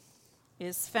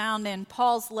is found in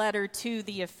Paul's letter to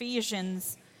the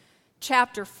Ephesians,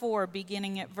 chapter 4,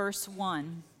 beginning at verse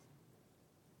 1.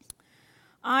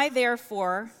 I,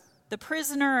 therefore, the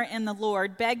prisoner in the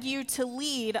Lord, beg you to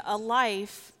lead a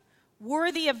life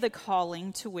worthy of the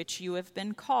calling to which you have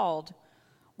been called,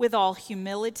 with all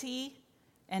humility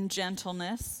and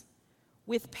gentleness,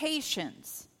 with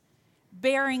patience,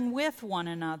 bearing with one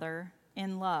another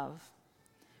in love,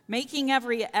 making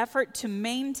every effort to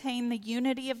maintain the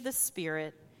unity of the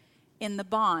Spirit in the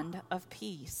bond of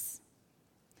peace.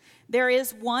 There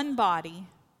is one body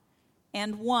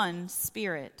and one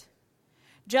Spirit,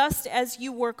 just as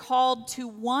you were called to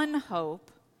one hope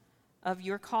of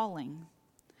your calling.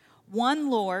 One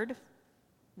Lord,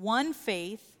 one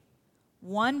faith,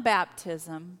 one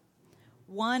baptism,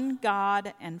 one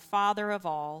God and Father of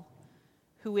all,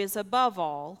 who is above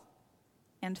all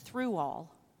and through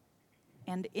all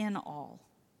and in all.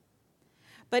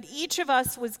 But each of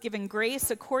us was given grace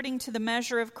according to the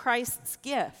measure of Christ's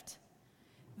gift.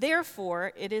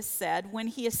 Therefore, it is said, when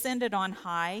he ascended on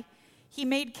high, he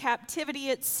made captivity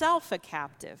itself a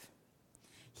captive.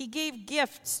 He gave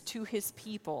gifts to his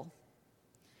people.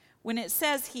 When it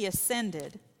says he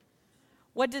ascended,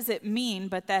 what does it mean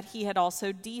but that he had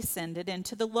also descended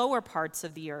into the lower parts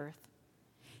of the earth?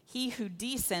 He who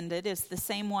descended is the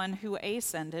same one who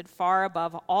ascended far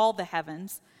above all the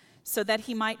heavens, so that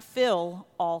he might fill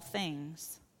all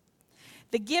things.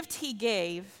 The gifts he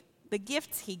gave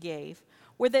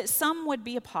were that some would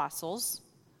be apostles,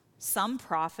 some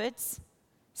prophets,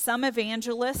 some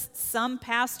evangelists, some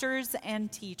pastors and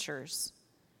teachers,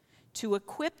 to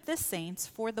equip the saints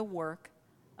for the work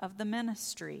of the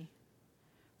ministry,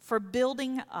 for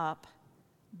building up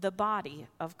the body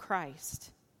of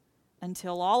Christ,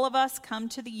 until all of us come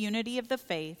to the unity of the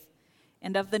faith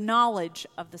and of the knowledge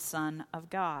of the Son of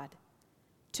God,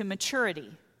 to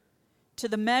maturity, to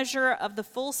the measure of the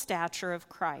full stature of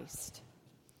Christ.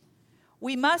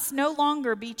 We must no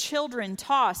longer be children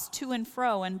tossed to and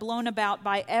fro and blown about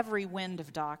by every wind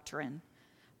of doctrine,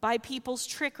 by people's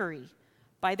trickery,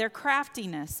 by their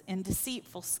craftiness and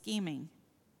deceitful scheming.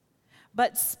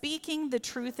 But speaking the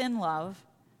truth in love,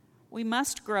 we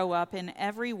must grow up in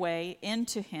every way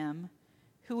into him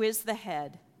who is the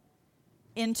head,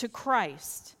 into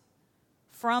Christ,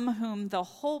 from whom the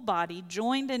whole body,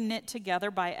 joined and knit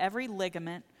together by every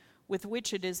ligament with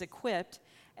which it is equipped,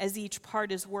 as each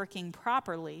part is working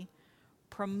properly,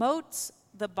 promotes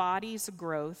the body's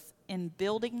growth in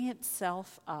building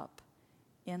itself up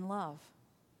in love.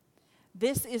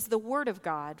 This is the word of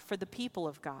God for the people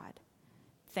of God.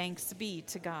 Thanks be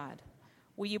to God.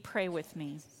 Will you pray with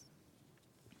me?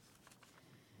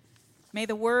 May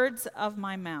the words of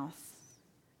my mouth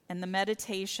and the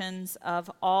meditations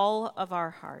of all of our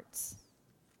hearts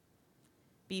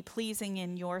be pleasing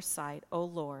in your sight, O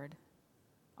Lord,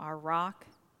 our rock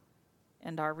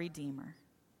and our Redeemer.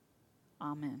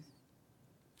 Amen.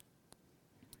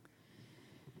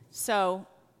 So,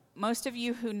 most of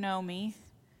you who know me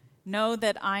know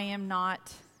that I am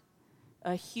not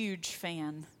a huge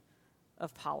fan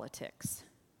of politics.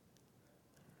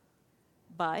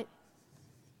 But,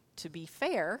 to be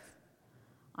fair,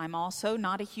 I'm also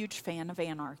not a huge fan of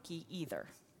anarchy either.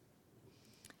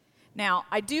 Now,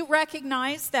 I do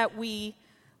recognize that we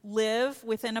live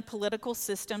within a political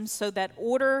system so that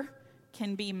order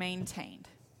can be maintained.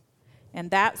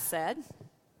 And that said,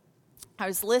 I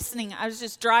was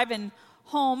just driving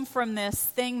home from this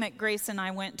thing that Grace and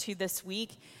I went to this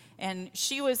week, and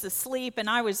she was asleep and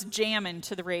I was jamming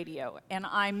to the radio. And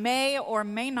I may or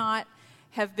may not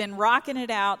have been rocking it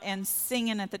out and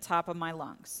singing at the top of my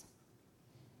lungs.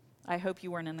 I hope you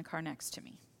weren't in the car next to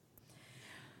me.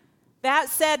 That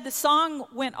said, the song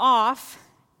went off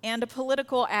and a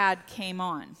political ad came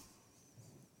on.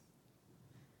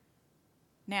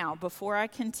 Now, before I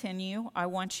continue, I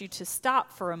want you to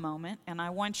stop for a moment and I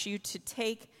want you to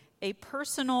take a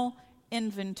personal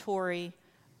inventory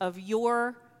of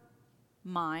your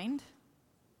mind,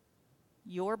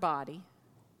 your body,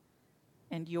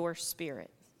 and your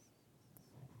spirit.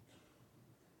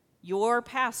 Your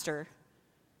pastor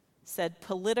said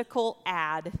political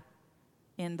ad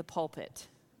in the pulpit.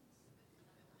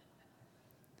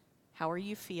 How are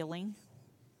you feeling?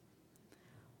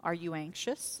 Are you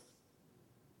anxious?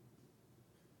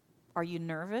 Are you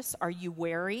nervous? Are you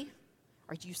wary?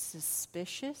 Are you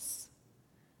suspicious?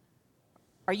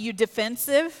 Are you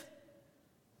defensive?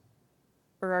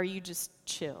 Or are you just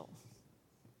chill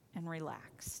and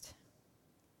relaxed?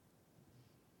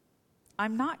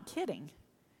 I'm not kidding.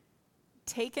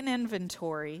 Take an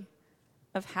inventory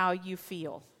of how you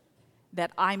feel,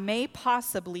 that I may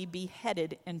possibly be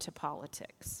headed into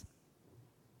politics.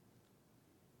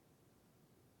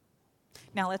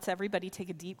 Now let's everybody take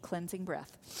a deep cleansing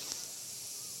breath.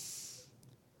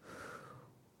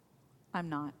 I'm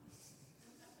not.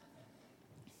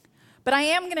 But I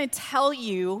am going to tell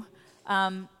you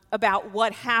about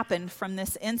what happened from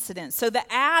this incident. So the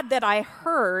ad that I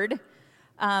heard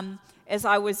as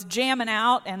I was jamming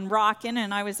out and rocking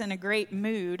and I was in a great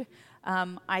mood,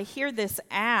 I hear this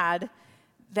ad,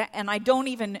 and I don't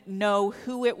even know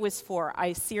who it was for.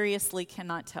 I seriously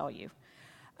cannot tell you.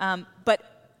 But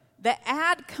the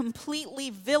ad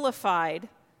completely vilified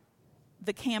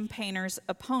the campaigner's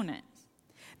opponent.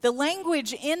 The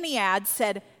language in the ad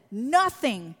said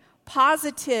nothing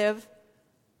positive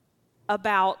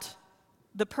about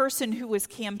the person who was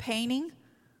campaigning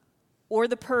or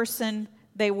the person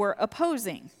they were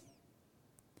opposing.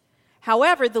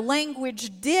 However, the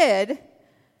language did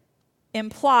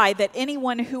imply that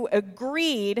anyone who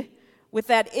agreed with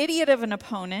that idiot of an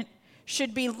opponent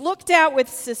should be looked at with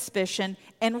suspicion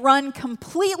and run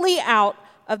completely out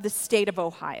of the state of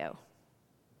Ohio.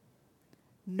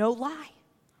 No lie.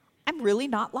 I'm really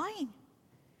not lying.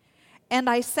 And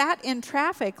I sat in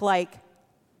traffic like,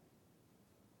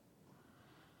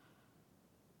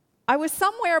 I was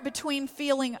somewhere between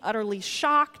feeling utterly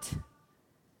shocked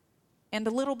and a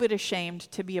little bit ashamed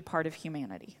to be a part of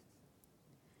humanity.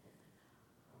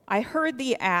 I heard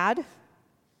the ad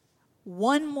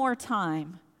one more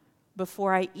time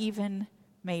before I even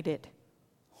made it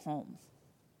home.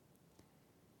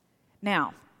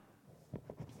 Now,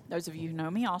 those of you who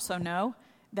know me also know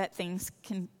that things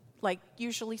can,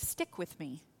 usually stick with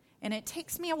me. And it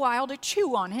takes me a while to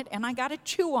chew on it, and I got to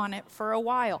chew on it for a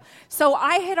while. So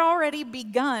I had already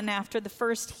begun, after the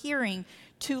first hearing,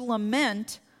 to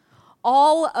lament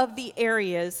all of the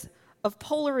areas of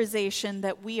polarization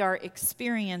that we are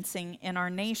experiencing in our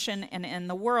nation and in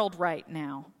the world right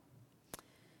now.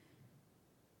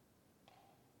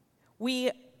 We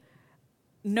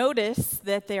notice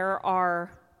that there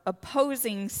are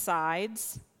opposing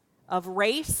sides of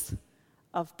race,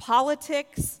 of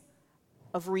politics,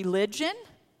 of religion,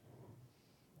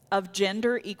 of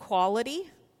gender equality,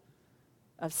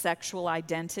 of sexual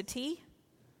identity,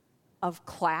 of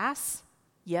class,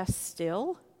 yes,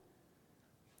 still,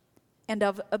 and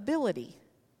of ability.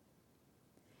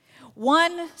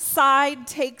 One side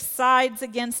takes sides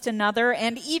against another,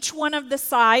 and each one of the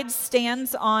sides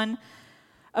stands on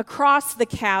across the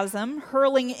chasm,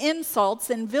 hurling insults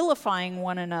and vilifying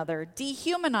one another,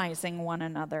 dehumanizing one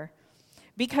another,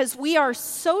 because we are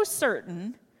so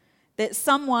certain that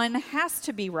someone has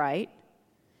to be right,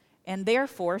 and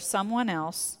therefore someone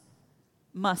else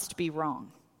must be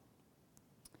wrong.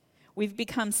 We've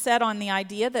become set on the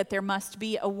idea that there must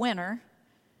be a winner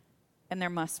and there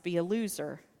must be a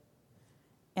loser.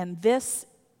 And this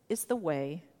is the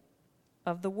way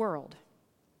of the world.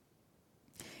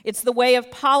 It's the way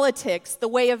of politics, the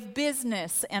way of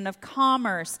business and of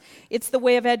commerce. It's the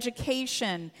way of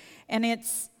education, and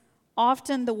it's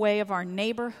often the way of our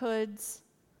neighborhoods,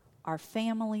 our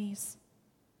families,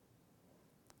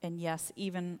 and yes,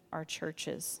 even our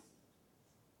churches.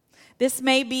 This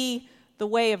may be the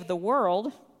way of the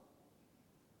world.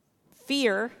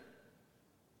 Fear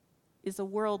is a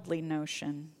worldly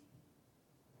notion.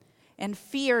 And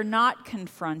fear not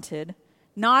confronted,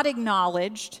 not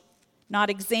acknowledged, not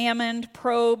examined,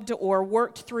 probed, or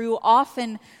worked through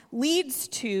often leads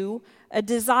to a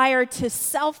desire to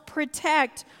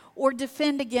self-protect or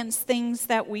defend against things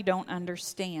that we don't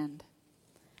understand.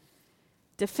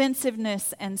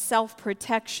 Defensiveness and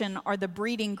self-protection are the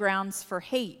breeding grounds for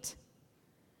hate.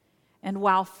 And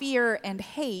while fear and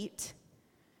hate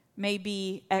may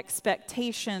be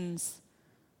expectations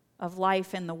of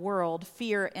life in the world,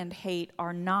 fear and hate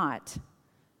are not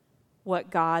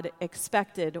what God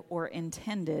expected or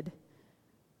intended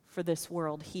for this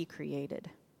world He created.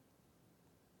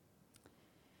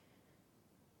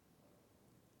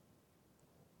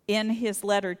 In his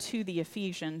letter to the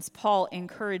Ephesians, Paul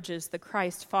encourages the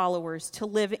Christ followers to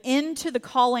live into the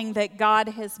calling that God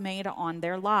has made on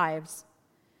their lives,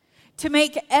 to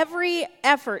make every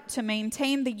effort to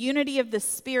maintain the unity of the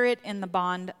Spirit in the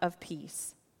bond of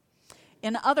peace.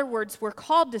 In other words, we're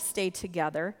called to stay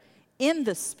together in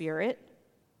the Spirit,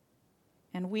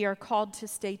 and we are called to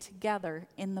stay together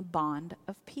in the bond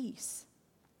of peace.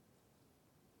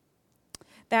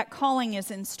 That calling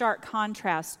is in stark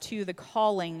contrast to the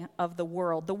calling of the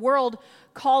world. The world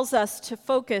calls us to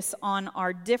focus on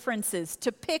our differences,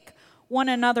 to pick one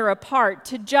another apart,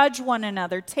 to judge one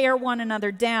another, tear one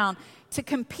another down, to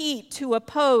compete, to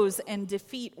oppose, and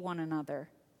defeat one another.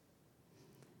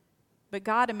 But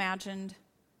God imagined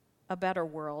a better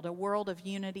world, a world of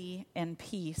unity and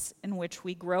peace in which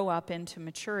we grow up into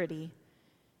maturity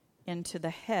into the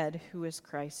head, who is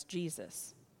Christ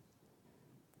Jesus.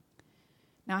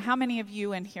 Now, how many of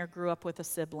you in here grew up with a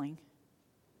sibling?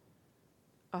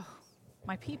 Oh,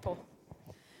 my people.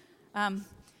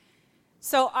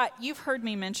 So you've heard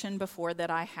me mention before that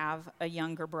I have a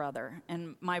younger brother,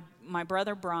 and my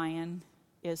brother Brian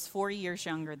is 4 years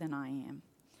younger than I am.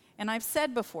 And I've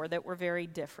said before that we're very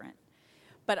different.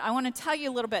 But I want to tell you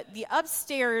a little bit. The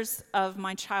upstairs of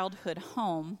my childhood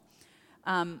home,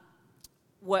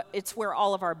 it's where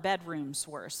all of our bedrooms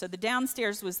were. So the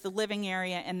downstairs was the living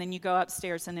area, and then you go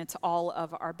upstairs, and it's all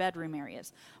of our bedroom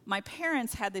areas. My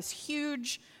parents had this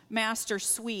huge master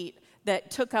suite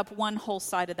that took up one whole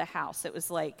side of the house. It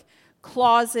was like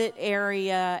closet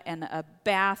area and a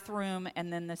bathroom,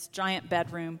 and then this giant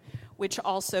bedroom, which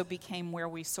also became where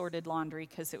we sorted laundry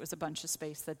because it was a bunch of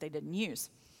space that they didn't use.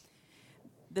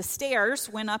 The stairs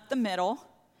went up the middle,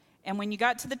 and when you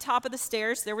got to the top of the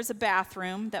stairs, there was a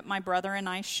bathroom that my brother and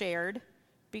I shared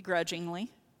begrudgingly.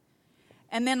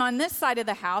 And then on this side of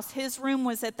the house, his room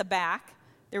was at the back.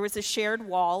 There was a shared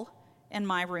wall, and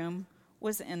my room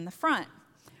was in the front.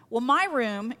 Well, my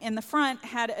room in the front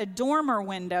had a dormer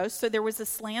window, so there was a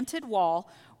slanted wall,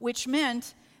 which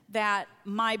meant that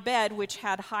my bed, which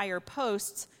had higher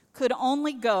posts, could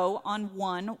only go on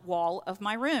one wall of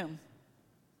my room.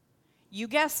 You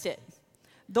guessed it,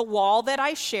 the wall that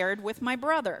I shared with my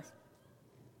brother.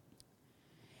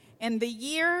 And the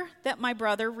year that my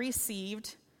brother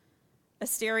received a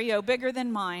stereo bigger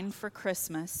than mine for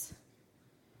Christmas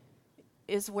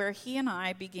is where he and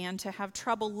I began to have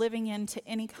trouble living into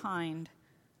any kind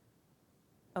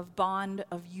of bond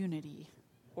of unity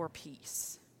or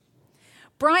peace.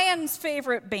 Brian's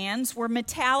favorite bands were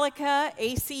Metallica,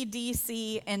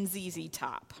 AC/DC, and ZZ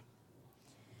Top.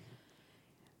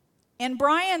 And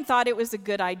Brian thought it was a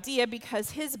good idea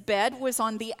because his bed was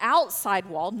on the outside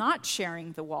wall, not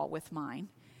sharing the wall with mine,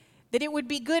 that it would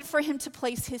be good for him to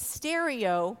place his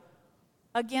stereo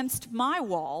against my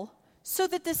wall so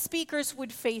that the speakers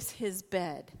would face his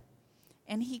bed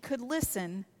and he could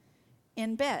listen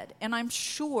in bed. And I'm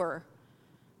sure,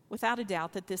 without a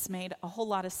doubt, that this made a whole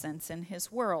lot of sense in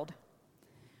his world.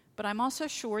 But I'm also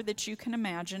sure that you can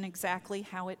imagine exactly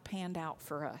how it panned out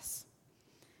for us.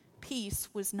 Peace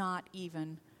was not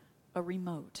even a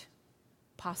remote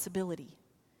possibility.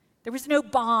 There was no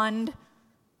bond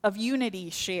of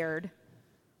unity shared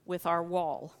with our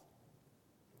wall.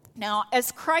 Now,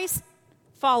 as Christ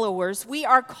followers, we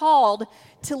are called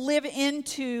to live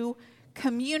into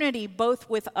community both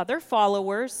with other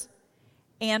followers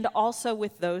and also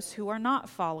with those who are not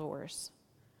followers.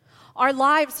 Our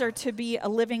lives are to be a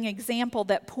living example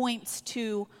that points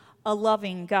to a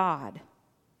loving God.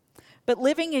 But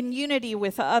living in unity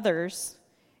with others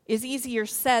is easier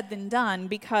said than done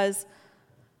because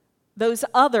those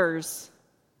others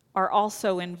are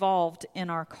also involved in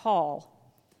our call.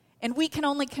 And we can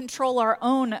only control our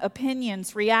own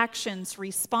opinions, reactions,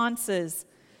 responses,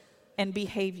 and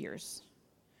behaviors.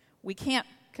 We can't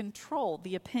control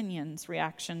the opinions,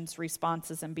 reactions,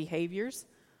 responses, and behaviors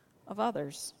of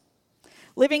others.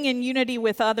 Living in unity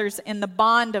with others in the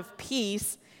bond of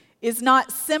peace is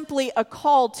not simply a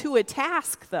call to a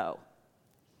task, though.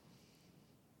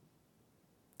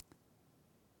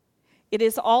 It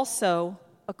is also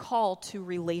a call to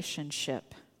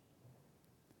relationship.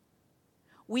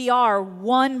 We are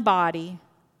one body,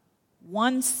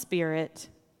 one spirit.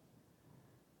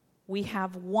 We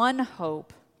have one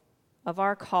hope of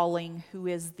our calling, who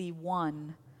is the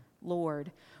one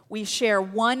Lord. We share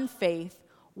one faith,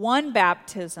 one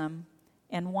baptism,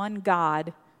 and one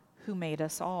God who made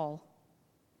us all.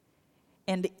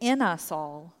 And in us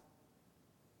all,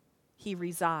 He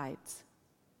resides,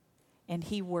 and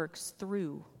He works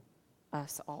through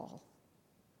us all.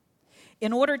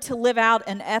 In order to live out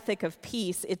an ethic of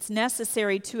peace, it's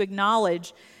necessary to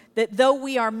acknowledge that though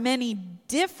we are many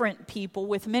different people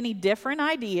with many different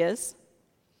ideas,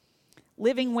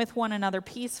 living with one another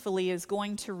peacefully is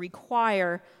going to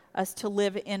require us to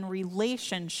live in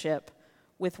relationship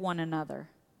with one another.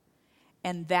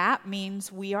 And that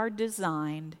means we are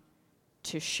designed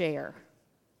to share.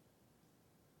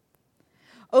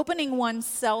 Opening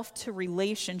oneself to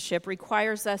relationship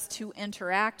requires us to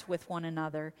interact with one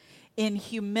another in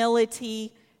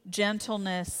humility,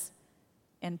 gentleness,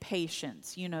 and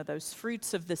patience. You know, those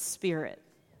fruits of the Spirit.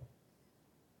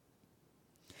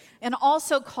 And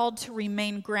also called to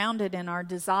remain grounded in our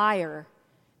desire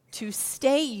to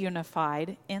stay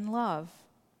unified in love.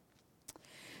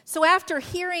 So after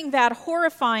hearing that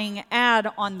horrifying ad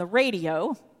on the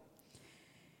radio,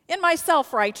 in my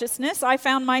self-righteousness, I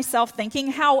found myself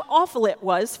thinking how awful it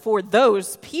was for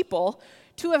those people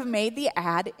to have made the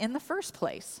ad in the first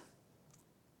place.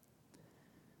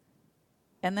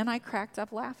 And then I cracked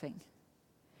up laughing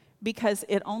because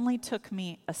it only took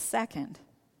me a second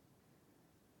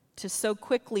to so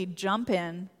quickly jump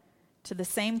in to the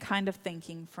same kind of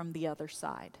thinking from the other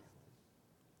side.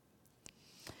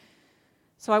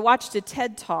 So I watched a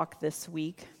TED Talk this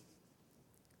week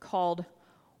called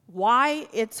Why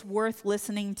It's Worth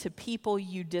Listening to People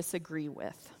You Disagree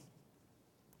With.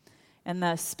 And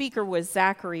the speaker was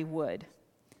Zachary Wood.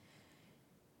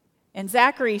 And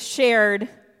Zachary shared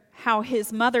how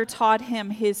his mother taught him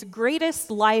his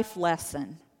greatest life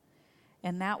lesson,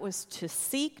 and that was to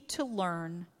seek to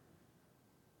learn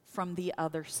from the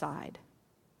other side.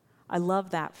 I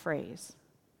love that phrase.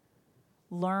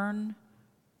 Learn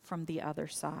from the other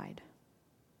side.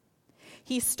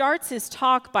 He starts his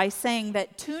talk by saying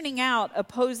that tuning out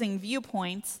opposing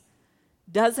viewpoints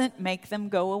doesn't make them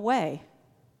go away.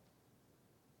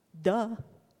 Duh.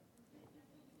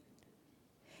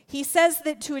 He says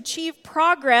that to achieve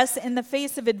progress in the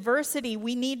face of adversity,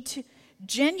 we need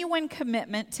genuine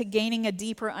commitment to gaining a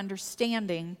deeper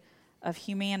understanding of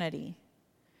humanity.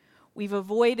 We've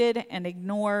avoided and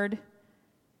ignored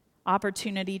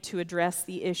opportunity to address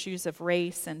the issues of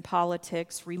race and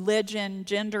politics, religion,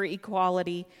 gender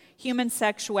equality, human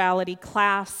sexuality,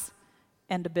 class,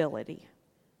 and ability.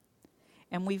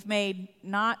 And we've made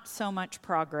not so much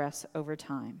progress over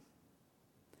time.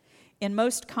 In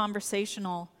most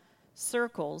conversational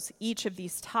circles, each of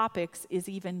these topics is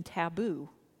even taboo,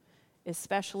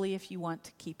 especially if you want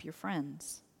to keep your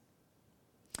friends.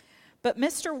 But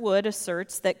Mr. Wood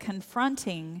asserts that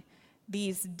confronting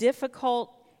these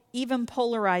difficult, even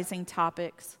polarizing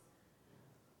topics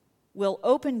will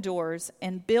open doors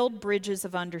and build bridges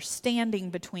of understanding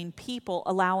between people,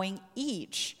 allowing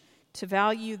each to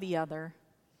value the other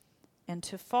and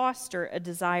to foster a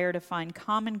desire to find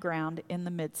common ground in the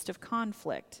midst of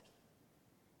conflict.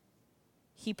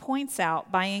 He points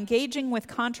out, by engaging with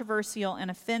controversial and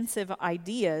offensive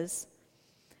ideas,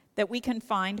 that we can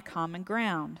find common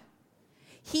ground.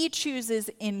 He chooses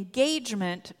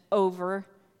engagement over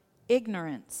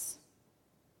ignorance.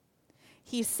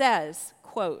 He says,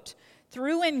 quote,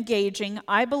 "Through engaging,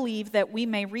 I believe that we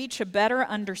may reach a better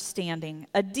understanding,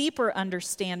 a deeper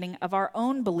understanding of our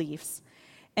own beliefs,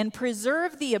 and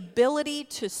preserve the ability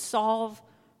to solve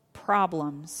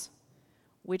problems,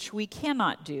 which we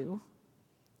cannot do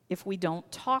if we don't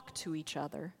talk to each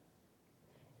other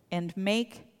and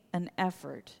make an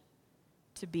effort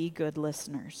to be good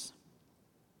listeners."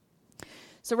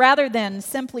 So rather than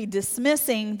simply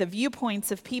dismissing the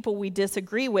viewpoints of people we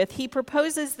disagree with, he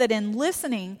proposes that in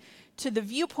listening to the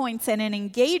viewpoints and in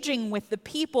engaging with the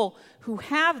people who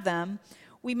have them,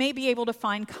 we may be able to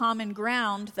find common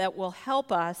ground that will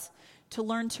help us to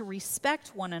learn to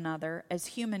respect one another as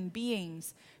human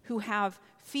beings who have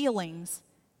feelings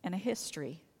and a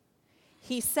history.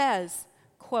 He says,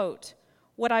 quote,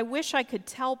 "What I wish I could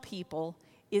tell people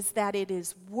is that it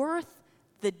is worth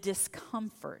the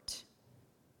discomfort.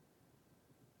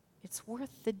 It's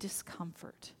worth the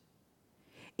discomfort.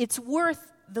 It's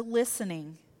worth the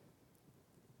listening,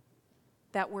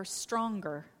 that we're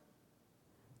stronger,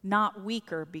 not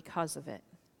weaker because of it."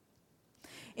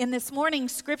 In this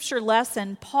morning's scripture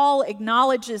lesson, Paul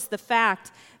acknowledges the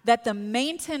fact that the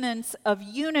maintenance of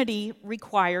unity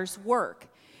requires work.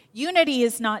 Unity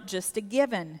is not just a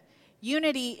given.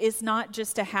 Unity is not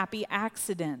just a happy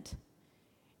accident.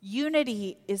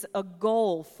 Unity is a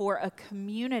goal for a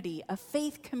community, a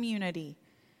faith community,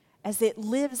 as it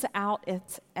lives out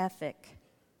its ethic.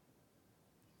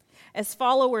 As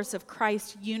followers of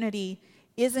Christ, unity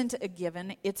isn't a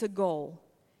given, it's a goal.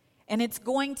 And it's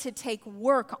going to take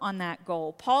work on that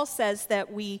goal. Paul says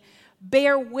that we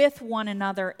bear with one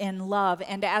another in love,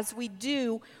 and as we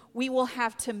do, we will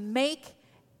have to make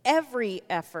every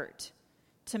effort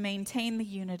to maintain the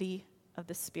unity of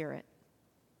the Spirit.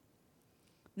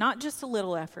 Not just a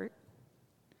little effort,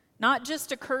 not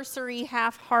just a cursory,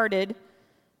 half-hearted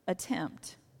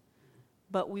attempt,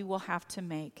 but we will have to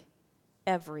make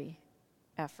every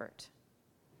effort.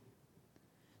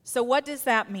 So what does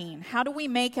that mean? How do we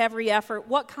make every effort?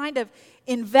 What kind of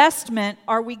investment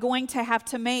are we going to have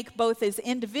to make both as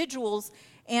individuals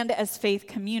and as faith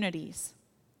communities?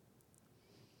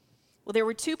 Well, there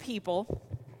were two people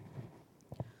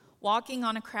walking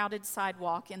on a crowded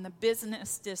sidewalk in the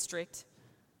business district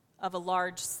of a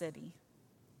large city.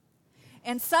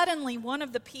 And suddenly one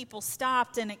of the people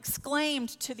stopped and exclaimed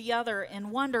to the other in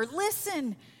wonder,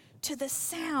 "Listen to the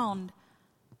sound,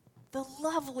 the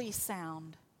lovely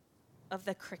sound of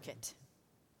the cricket."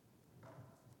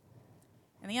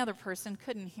 And the other person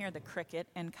couldn't hear the cricket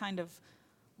and kind of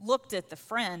looked at the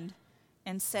friend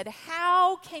and said,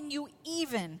 "How can you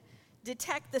even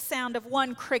detect the sound of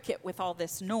one cricket with all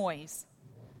this noise?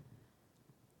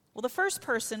 Well, the first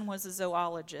person was a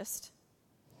zoologist,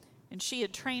 and she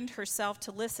had trained herself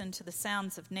to listen to the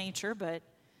sounds of nature, but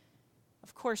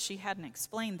of course she hadn't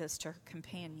explained this to her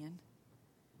companion.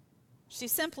 She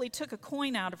simply took a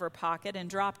coin out of her pocket and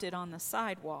dropped it on the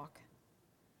sidewalk,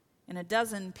 and a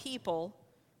dozen people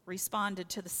responded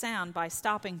to the sound by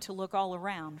stopping to look all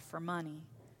around for money.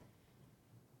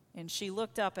 And she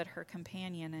looked up at her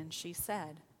companion and she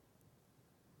said,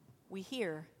 "We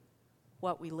hear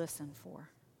what we listen for."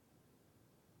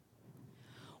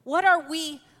 What are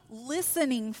we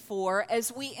listening for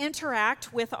as we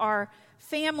interact with our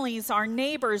families, our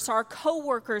neighbors, our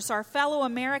coworkers, our fellow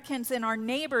Americans, and our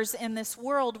neighbors in this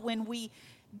world when we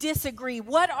disagree?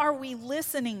 What are we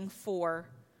listening for?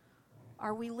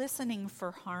 Are we listening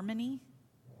for harmony,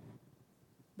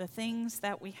 the things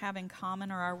that we have in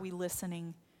common, or are we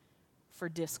listening for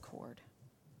discord,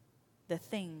 the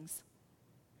things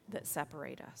that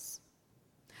separate us?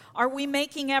 Are we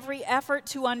making every effort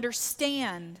to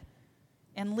understand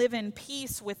and live in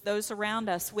peace with those around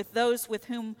us, with those with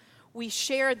whom we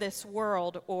share this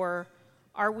world, or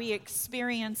are we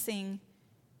experiencing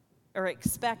or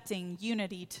expecting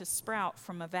unity to sprout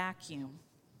from a vacuum?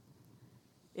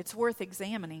 It's worth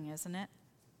examining, isn't it?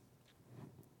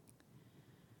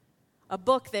 A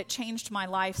book that changed my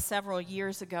life several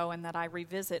years ago and that I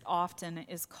revisit often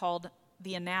is called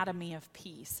The Anatomy of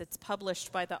Peace. It's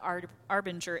published by the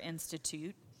Arbinger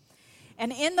Institute.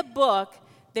 And in the book,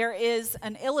 there is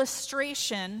an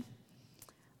illustration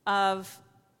of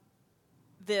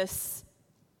this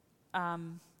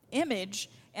image,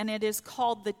 and it is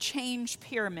called the change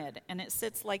pyramid, and it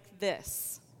sits like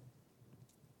this.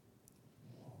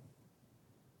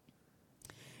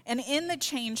 And in the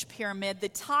change pyramid, the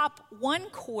top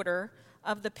 1/4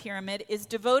 of the pyramid is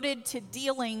devoted to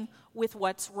dealing with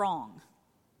what's wrong.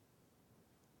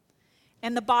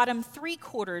 And the bottom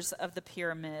 3/4 of the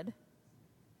pyramid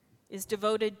is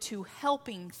devoted to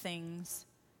helping things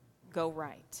go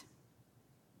right.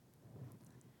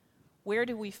 Where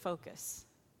do we focus?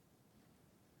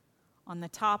 On the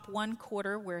top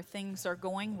 1/4 where things are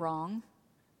going wrong,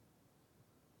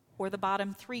 or the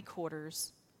bottom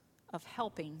 3/4 of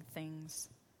helping things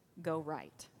go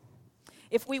right?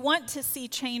 If we want to see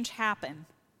change happen,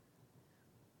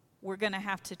 we're going to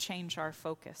have to change our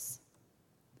focus.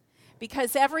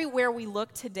 Because everywhere we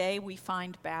look today, we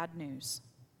find bad news.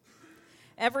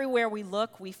 Everywhere we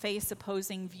look, we face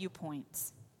opposing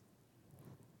viewpoints.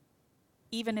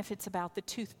 Even if it's about the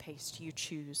toothpaste you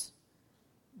choose,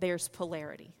 there's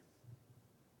polarity.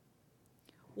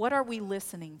 What are we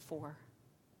listening for?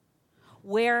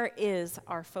 Where is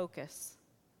our focus?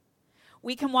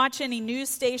 We can watch any news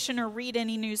station or read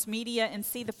any news media and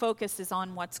see the focus is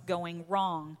on what's going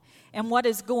wrong. And what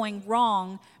is going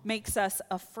wrong makes us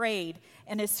afraid.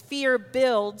 And as fear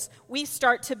builds, we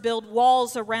start to build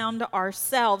walls around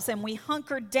ourselves, and we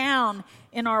hunker down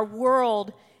in our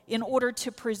world in order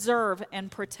to preserve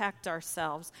and protect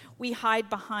ourselves. We hide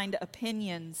behind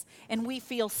opinions, and we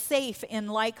feel safe in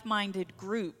like-minded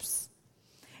groups.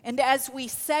 And as we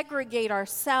segregate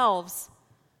ourselves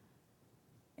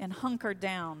and hunker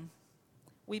down,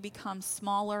 we become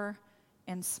smaller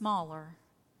and smaller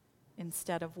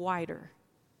instead of wider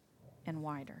and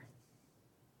wider.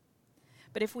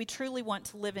 But if we truly want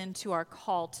to live into our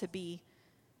call to be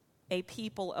a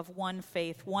people of one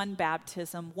faith, one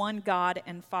baptism, one God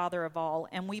and Father of all,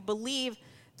 and we believe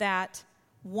that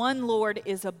one Lord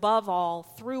is above all,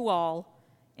 through all,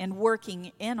 and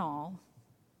working in all,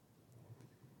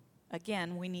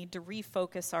 again, we need to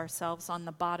refocus ourselves on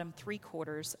the bottom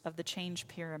 3/4 of the change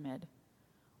pyramid,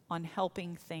 on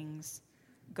helping things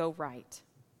go right.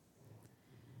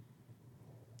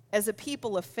 As a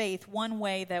people of faith, one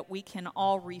way that we can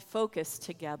all refocus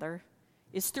together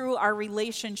is through our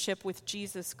relationship with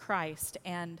Jesus Christ,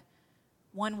 and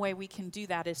one way we can do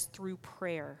that is through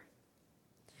prayer.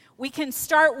 We can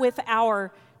start with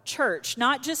our church,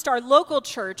 not just our local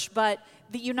church, but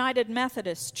the United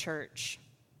Methodist Church.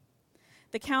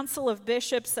 The Council of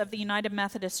Bishops of the United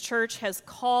Methodist Church has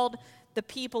called the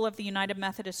people of the United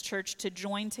Methodist Church to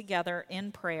join together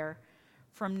in prayer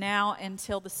from now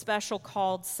until the special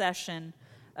called session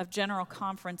of General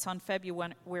Conference on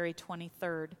February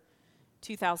 23rd,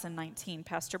 2019.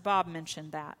 Pastor Bob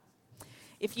mentioned that.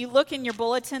 If you look in your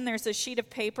bulletin, there's a sheet of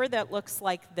paper that looks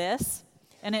like this,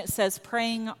 and it says,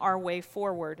 "Praying Our Way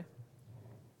Forward."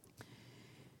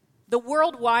 The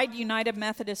worldwide United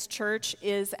Methodist Church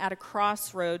is at a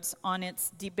crossroads on its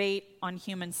debate on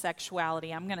human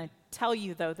sexuality. I'm going to tell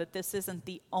you, though, that this isn't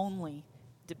the only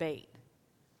debate.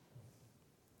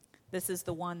 This is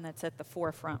the one that's at the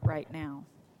forefront right now.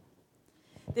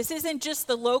 This isn't just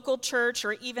the local church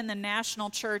or even the national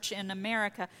church in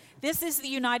America. This is the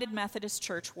United Methodist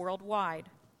Church worldwide.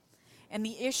 And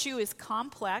the issue is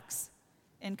complex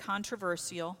and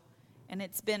controversial, and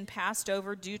it's been passed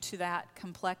over due to that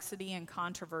complexity and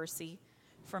controversy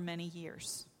for many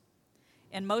years.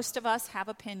 And most of us have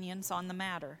opinions on the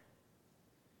matter.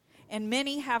 And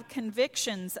many have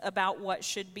convictions about what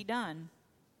should be done.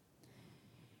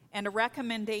 And a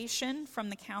recommendation from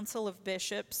the Council of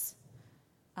Bishops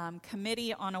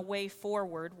Committee on a Way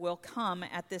Forward will come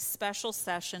at this special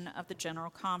session of the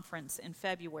General Conference in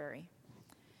February.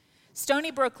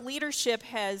 Stonybrook leadership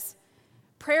has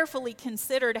prayerfully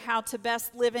considered how to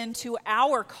best live into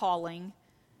our calling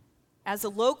as a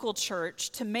local church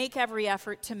to make every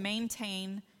effort to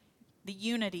maintain the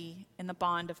unity in the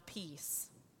bond of peace.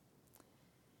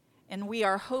 And we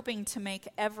are hoping to make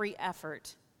every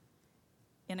effort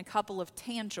in a couple of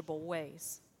tangible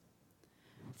ways.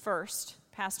 First,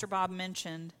 Pastor Bob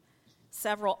mentioned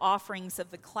several offerings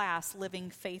of the class, Living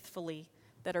Faithfully,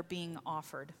 that are being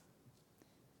offered.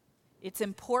 It's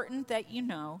important that you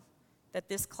know that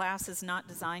this class is not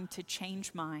designed to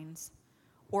change minds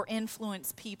or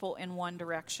influence people in one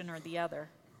direction or the other.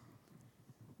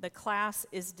 The class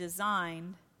is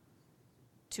designed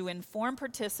to inform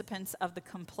participants of the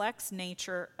complex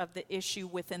nature of the issue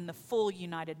within the full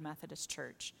United Methodist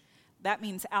Church. That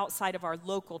means outside of our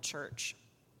local church.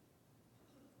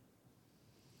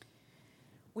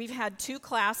 We've had 2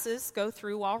 classes go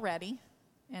through already,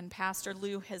 and Pastor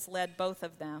Lou has led both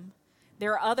of them.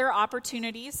 There are other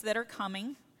opportunities that are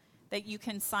coming that you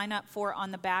can sign up for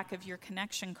on the back of your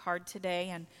connection card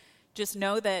today, and just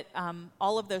know that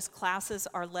all of those classes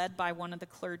are led by one of the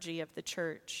clergy of the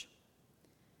church.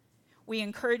 We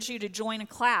encourage you to join a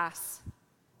class,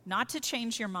 not to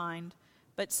change your mind,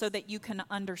 but so that you can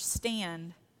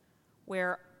understand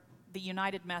where the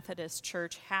United Methodist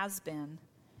Church has been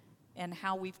and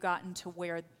how we've gotten to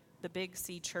where the Big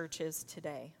C Church is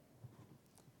today.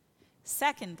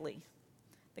 Secondly,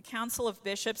 the Council of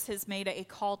Bishops has made a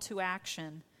call to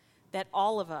action that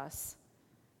all of us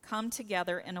come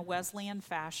together in a Wesleyan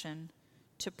fashion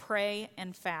to pray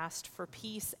and fast for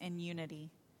peace and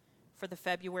unity for the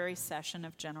February session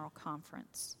of General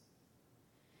Conference.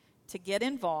 To get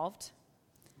involved,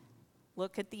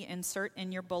 look at the insert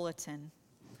in your bulletin.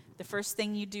 The first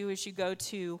thing you do is you go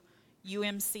to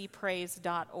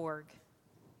umcpraise.org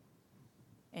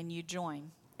and you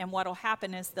join. And what will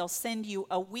happen is they'll send you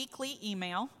a weekly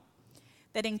email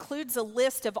that includes a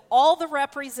list of all the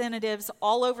representatives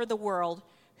all over the world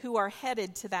who are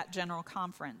headed to that General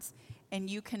Conference, and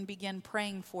you can begin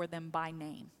praying for them by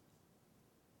name.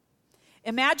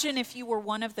 Imagine if you were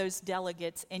one of those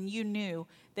delegates and you knew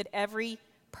that every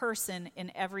person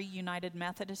in every United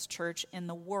Methodist Church in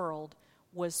the world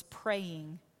was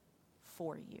praying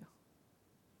for you.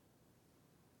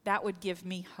 That would give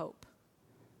me hope.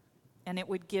 And it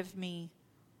would give me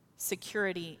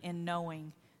security in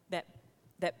knowing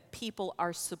that people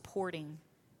are supporting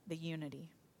the unity.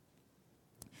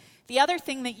 The other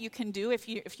thing that you can do if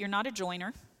you're not a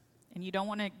joiner and you don't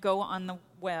want to go on the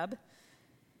web,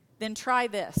 then try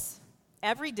this.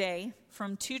 Every day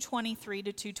from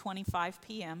 2:23 to 2:25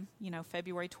 p.m.,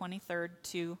 February 23rd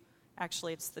to,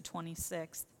 actually it's the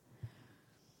 26th,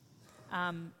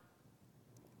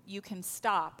 you can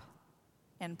stop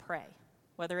and pray.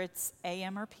 Whether it's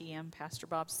AM or PM, Pastor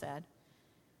Bob said.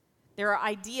 There are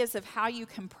ideas of how you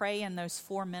can pray in those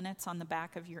 4 minutes on the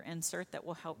back of your insert that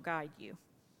will help guide you.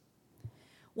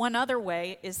 One other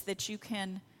way is that you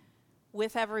can,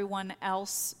 with everyone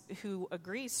else who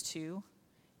agrees to,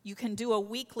 you can do a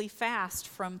weekly fast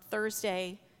from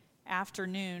Thursday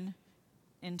afternoon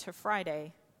into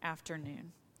Friday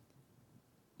afternoon.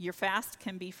 Your fast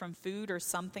can be from food or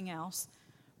something else,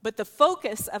 but the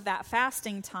focus of that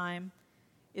fasting time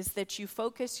is that you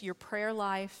focus your prayer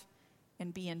life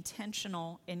and be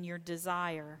intentional in your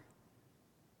desire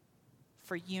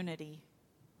for unity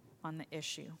on the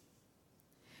issue.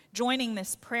 Joining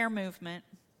this prayer movement,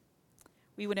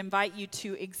 we would invite you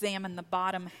to examine the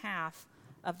bottom half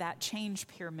of that change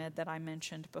pyramid that I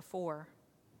mentioned before.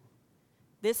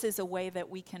 This is a way that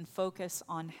we can focus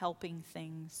on helping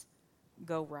things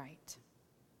go right.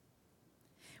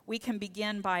 We can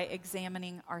begin by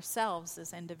examining ourselves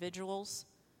as individuals,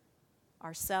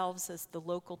 ourselves as the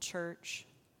local church,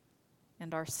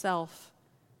 and ourselves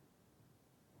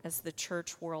as the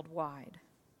church worldwide.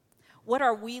 What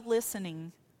are we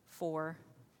listening for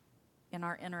in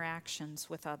our interactions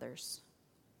with others?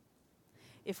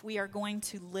 If we are going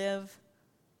to live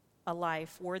a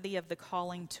life worthy of the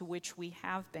calling to which we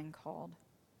have been called,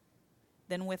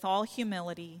 then with all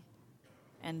humility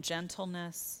and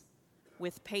gentleness,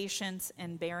 with patience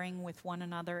and bearing with one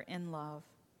another in love,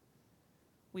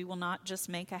 we will not just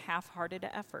make a half-hearted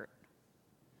effort,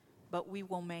 but we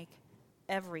will make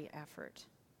every effort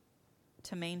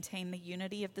to maintain the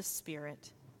unity of the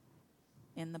Spirit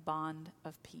in the bond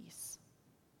of peace.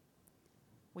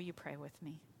 Will you pray with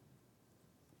me?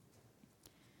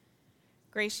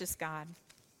 Gracious God,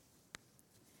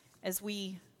 as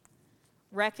we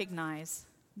recognize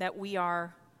that we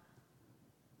are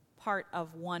part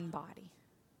of one body,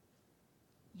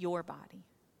 your body,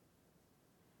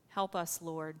 help us,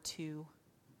 Lord, to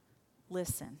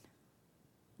listen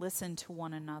to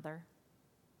one another.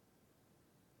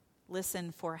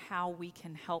 Listen for how we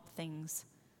can help things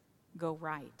go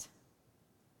right,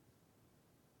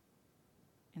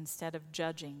 instead of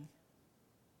judging,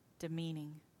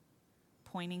 demeaning,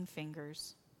 pointing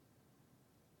fingers,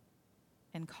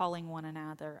 and calling one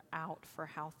another out for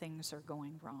how things are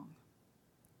going wrong.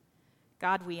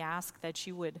 God, we ask that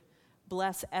you would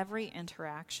bless every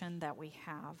interaction that we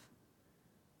have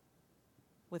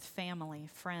with family,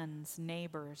 friends,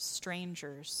 neighbors,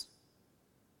 strangers,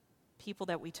 people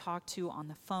that we talk to on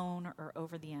the phone or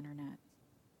over the internet.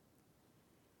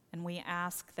 And we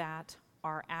ask that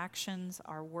our actions,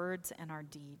 our words, and our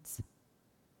deeds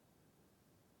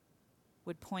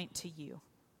would point to you,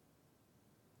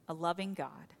 a loving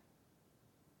God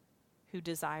who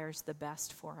desires the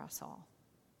best for us all.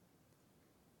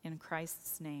 In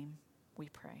Christ's name we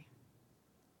pray.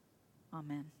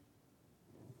 Amen.